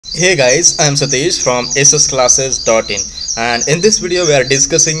Hey guys, I am Satish from ssclasses.in, and in this video we are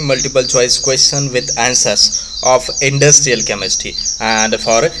discussing multiple choice question with answers of industrial chemistry and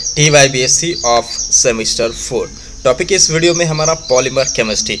for TYBSC of semester 4. Topic इस video में हमारा polymer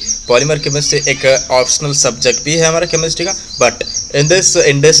chemistry एक optional subject भी है हमारा chemistry का, but in this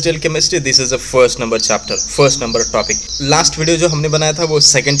industrial chemistry this is a first number chapter, first number topic. Last video जो हमने बनाया था वो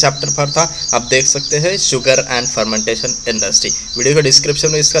सेकंड चैप्टर पर था, आप देख सकते हैं sugar and fermentation industry. Video का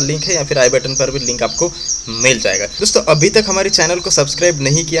डिस्क्रिप्शन में इसका लिंक है या फिर आई बटन पर भी लिंक आपको मिल जाएगा। दोस्तों अभी तक हमारे चैनल को सब्सक्राइब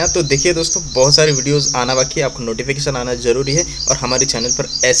नहीं किया तो देखिए दोस्तों, बहुत सारी वीडियोस आना बाकी है, आपको नोटिफिकेशन आना जरूरी है और हमारे चैनल पर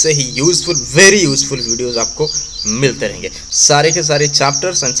ऐसे ही यूजफुल, वेरी यूजफुल वीडियोस आपको मिलते रहेंगे। सारे के सारे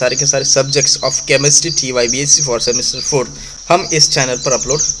चैप्टर्स एंड सारे के सारे subjects of chemistry TYBSC for semester 4 हम इस चैनल पर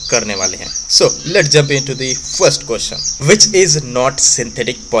अपलोड करने वाले हैं। So let's jump into the first question, which is not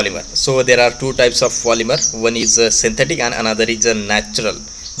synthetic polymer. So there are two types of polymer, one is synthetic and another is natural,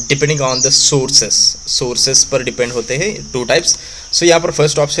 depending on the sources पर depend होते हैं two types. सो यहाँ पर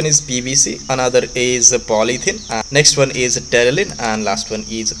first option is PVC, another is polythene, next one is terylene and last one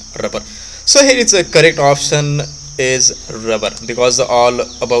is rubber. So here it's a correct option is rubber, because all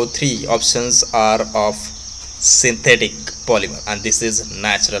above three options are of synthetic polymer and this is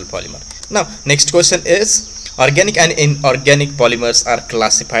natural polymer. Now next question is organic and inorganic polymers are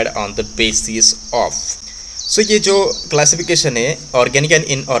classified on the basis of. So ये जो classification है organic and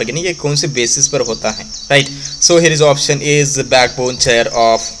inorganic, ये कौन से basis पर होता है, right? So here is option is backbone chair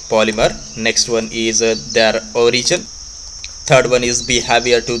of polymer, next one is there origin, third one is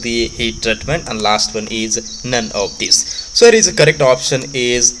behavior to the heat treatment, and last one is none of this. So here is the correct option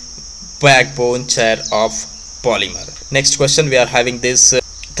is backbone chair of polymer. Next question, we are having this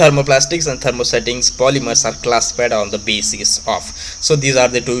thermoplastics and thermosettings polymers are classified on the basis of. So these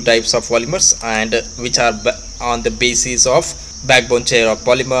are the two types of polymers and which are on the basis of backbone chair of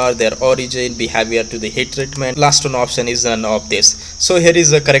polymer, their origin, behavior to the heat treatment. Last one option is none of this. So here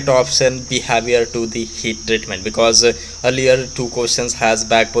is the correct option, behavior to the heat treatment, because earlier two questions has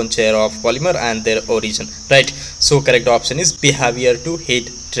backbone chair of polymer and their origin, right? So correct option is behavior to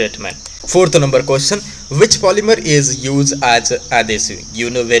heat treatment. Fourth number question, which polymer is used as adhesive? You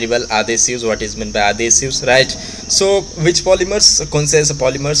know very well adhesives, what is meant by adhesives, right? So which polymers, कौन से ऐसे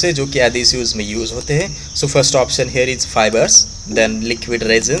polymers है जो कि adhesives में use होते हैं? So first option here is fibers, then liquid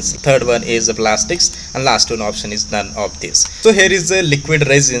resins, third one is plastics, and last one option is none of this. So here is the liquid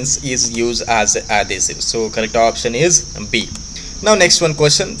resins is used as adhesive, so correct option is B. Now next one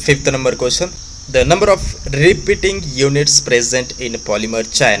question, fifth number question, the number of repeating units present in polymer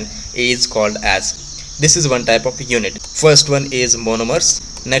chain is called as. This is one type of unit. First one is monomers,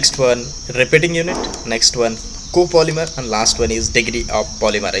 next one repeating unit, next one copolymer, and last one is degree of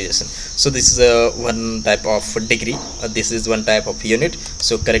polymerization. So this is one type of degree, this is one type of unit,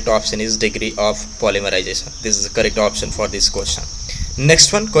 so correct option is degree of polymerization. This is the correct option for this question.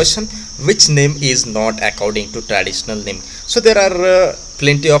 Next one question, which name is not according to traditional name. So there are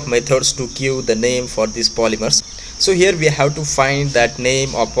plenty of methods to give the name for these polymers. So here we have to find that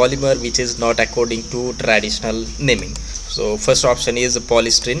name of polymer which is not according to traditional naming. So first option is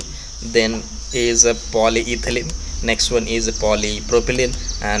polystyrene, then is polyethylene, next one is polypropylene,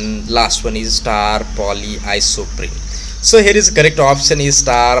 and last one is star polyisoprene. So here is correct option is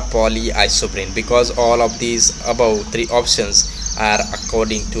star polyisoprene, because all of these above three options are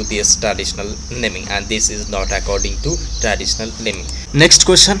according to this traditional naming and this is not according to traditional naming. Next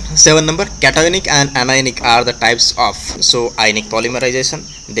question, 7 number, cationic and anionic are the types of. So ionic polymerization,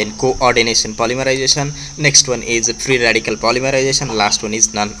 then coordination polymerization, next one is free radical polymerization, last one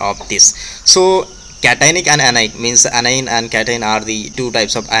is none of this. So cationic and anionic means anion and cation are the two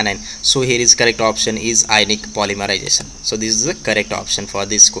types of anion. So here is correct option is ionic polymerization. So this is the correct option for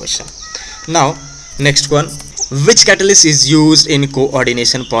this question. Now next one, which catalyst is used in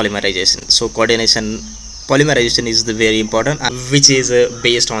coordination polymerization? So coordination polymerization is the very important, which is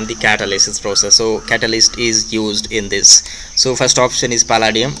based on the catalysis process. So catalyst is used in this. So first option is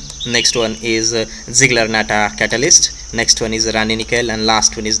palladium, next one is Ziegler-Natta catalyst, next one is Raney-Nickel, and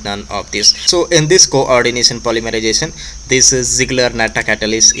last one is none of this. So in this coordination polymerization, this Ziegler-Natta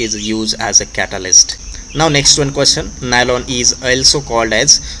catalyst is used as a catalyst. Now next one question, nylon is also called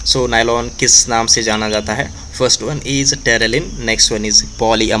as. So nylon किस नाम से जाना जाता है? First one is terylene, next one is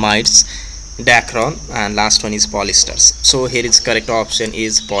polyamides, Dacron, and last one is polyesters. So here is correct option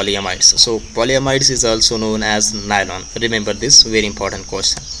is polyamides. So polyamides is also known as nylon. Remember this very important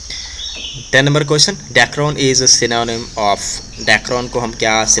question. 10 number question, Dacron is a synonym of. Dacron को हम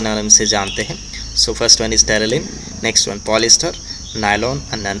क्या synonym से जानते हैं? So first one is terylene, next one polyester, nylon,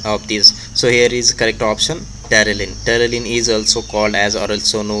 and none of these. So here is correct option Terylene. Terylene is also called as, or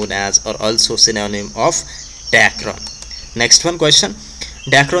also known as, or also synonym of Dacron. Next one question.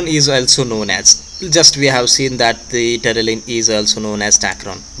 Dacron is also known as, just we have seen that the terylene is also known as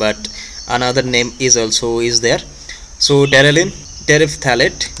Dacron, but another name is also is there. So terylene,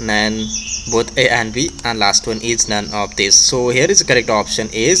 terephthalate, and both A and B, and last one is none of this. So here is the correct option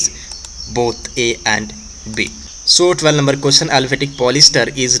is both A and B. So 12 number question, aliphatic polyester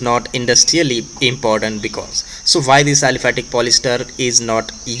is not industrially important because. So why this aliphatic polyester is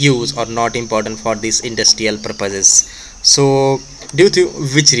not used or not important for this industrial purposes? So due to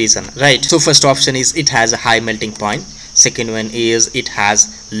which reason, right? So first option is it has a high melting point. Second one is it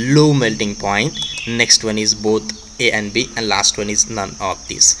has low melting point. Next one is both A and B, and last one is none of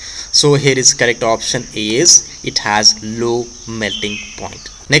these. So here is correct option is it has low melting point.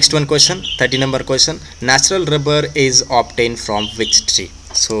 Next one question, 30 number question, natural rubber is obtained from which tree?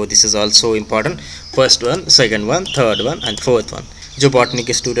 So this is also important. First one, second one, third one and fourth one. जो botany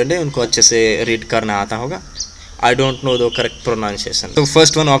के student है उनको अच्छे से read करना आता होगा. I don't know the correct pronunciation. So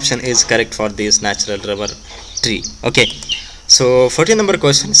first one option is correct for this natural rubber tree. Okay. So 14 number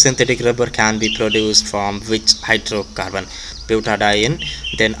question, synthetic rubber can be produced from which hydrocarbon? Butadiene,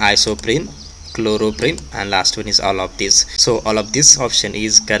 then isoprene, chloroprene, and last one is all of this. So all of this option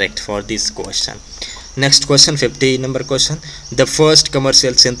is correct for this question. Next question, 50 number question, the first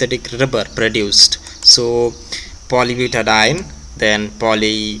commercial synthetic rubber produced. So polybutadiene, then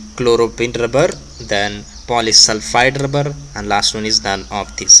polychloropene rubber, then polysulfide rubber, and last one is none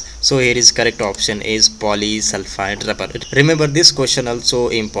of this. So here is correct option is polysulfide rubber. Remember this question also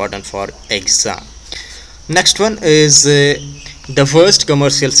important for exam. Next one is the first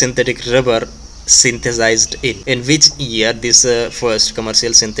commercial synthetic rubber synthesized in which year this first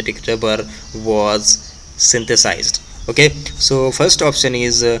commercial synthetic rubber was synthesized. Okay, so first option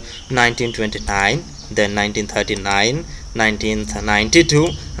is 1929, then 1939, 1992,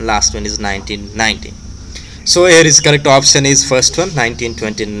 and last one is 1990. So here is correct option is first one,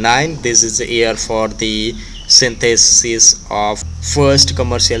 1929. This is the year for the synthesis of first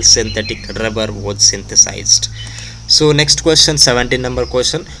commercial synthetic rubber was synthesized. So next question, 17 number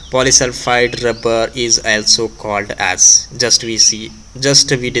question, polysulfide rubber is also called as, just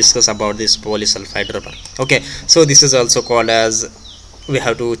we discuss about this polysulfide rubber. Okay, so this is also called as, we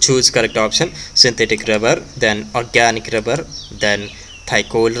have to choose correct option, synthetic rubber, then organic rubber, then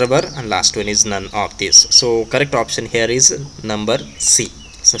thiol rubber, and last one is none of this. So correct option here is number C.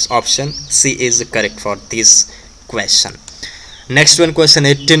 So option C is correct for this question. Next one question,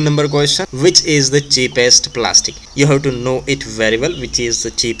 18 number question, which is the cheapest plastic? You have to know it very well, which is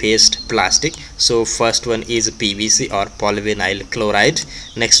the cheapest plastic. So first one is PVC or polyvinyl chloride,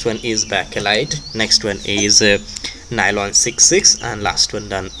 next one is bakelite, next one is nylon 66, and last one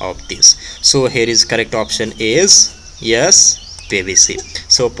none of this. So here is correct option is yes, PVC.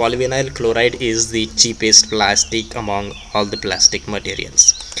 So polyvinyl chloride is the cheapest plastic among all the plastic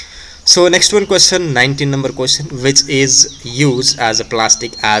materials. So next one question, 19 number question, which is used as a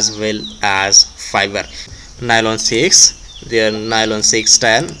plastic as well as fiber? Nylon 6, then nylon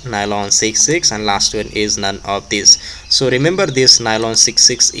 610, nylon 66, and last one is none of this. So remember this nylon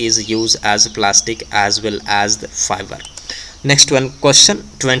 66 is used as a plastic as well as the fiber. Next one question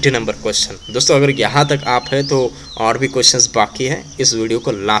 20 number question. दोस्तों अगर यहाँ तक आप है तो और भी questions बाकी हैं, इस वीडियो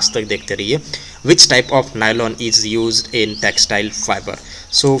को लास्ट तक देखते रहिए. Which type of nylon is used in textile fibre?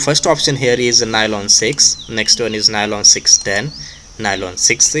 So first option here is nylon 6, next one is nylon 610, nylon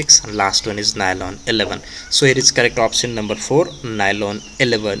 66, and last one is nylon 11. So here is correct option number 4, nylon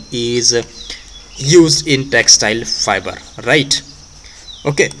 11 is used in textile fiber, right?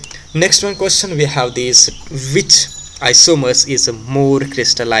 Okay, next one question we have this, which isomers is a more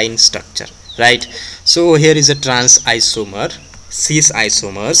crystalline structure, right? So here is a trans isomer, cis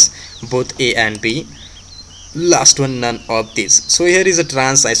isomers, both A and B, last one none of this. So here is a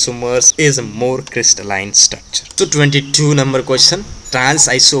trans isomers is a more crystalline structure. So 22 number question, trans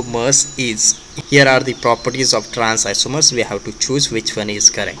isomers is, here are the properties of trans isomers, we have to choose which one is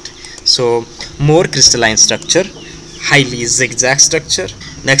correct. So more crystalline structure, highly zigzag structure,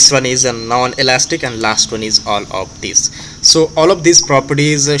 next one is a non-elastic, and last one is all of this. So all of these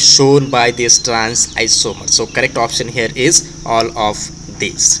properties are shown by this trans isomer. So correct option here is all of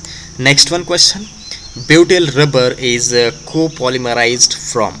these. Next one question, butyl rubber is co-polymerized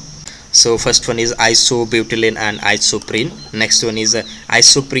from. So first one is isobutylene and isoprene. Next one is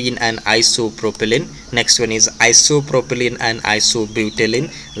isoprene and isopropylene. Next one is isopropylene and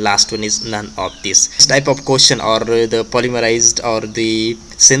isobutylene. Last one is none of this. This type of question or the polymerized or the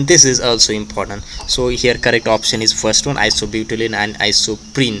synthesis is also important. So here correct option is first one, isobutylene and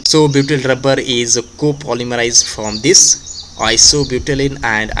isoprene. So butyl rubber is copolymerized from this isobutylene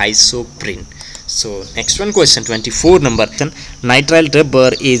and isoprene. So next one, question 24 number, nitrile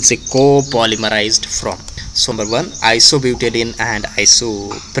rubber is copolymerized from. So number 1, isobutylene and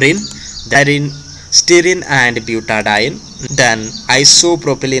isoprene, then styrene and butadiene, then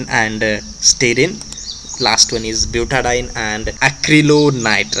isopropylene and styrene, last one is butadiene and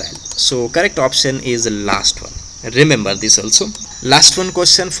acrylonitrile. So correct option is last one. Remember this also. Last one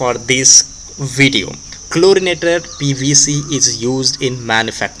question for this video. Chlorinator PVC is used in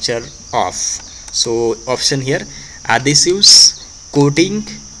manufacture of. So option here, adhesives, coating,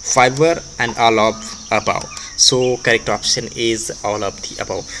 fiber and all of above. So correct option is all of the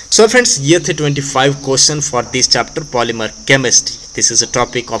above. So friends, ये थे 25 question for this chapter polymer chemistry. This is a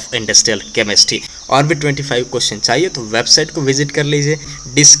topic of industrial chemistry. और भी 25 question चाहिए तो website को visit कर लीजिए,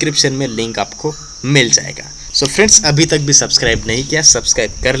 description में लिंक आपको मिल जाएगा. सो फ्रेंड्स, अभी तक भी सब्सक्राइब नहीं किया,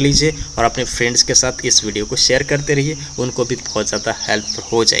 सब्सक्राइब कर लीजिए और अपने फ्रेंड्स के साथ इस वीडियो को शेयर करते रहिए, उनको भी बहुत ज़्यादा हेल्प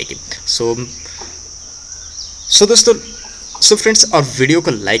हो जाएगी. सो दोस्तों, सो फ्रेंड्स, और वीडियो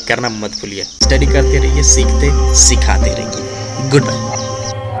को लाइक करना मत भूलिए. स्टडी करते रहिए, सीखते सिखाते रहिए. Good bye.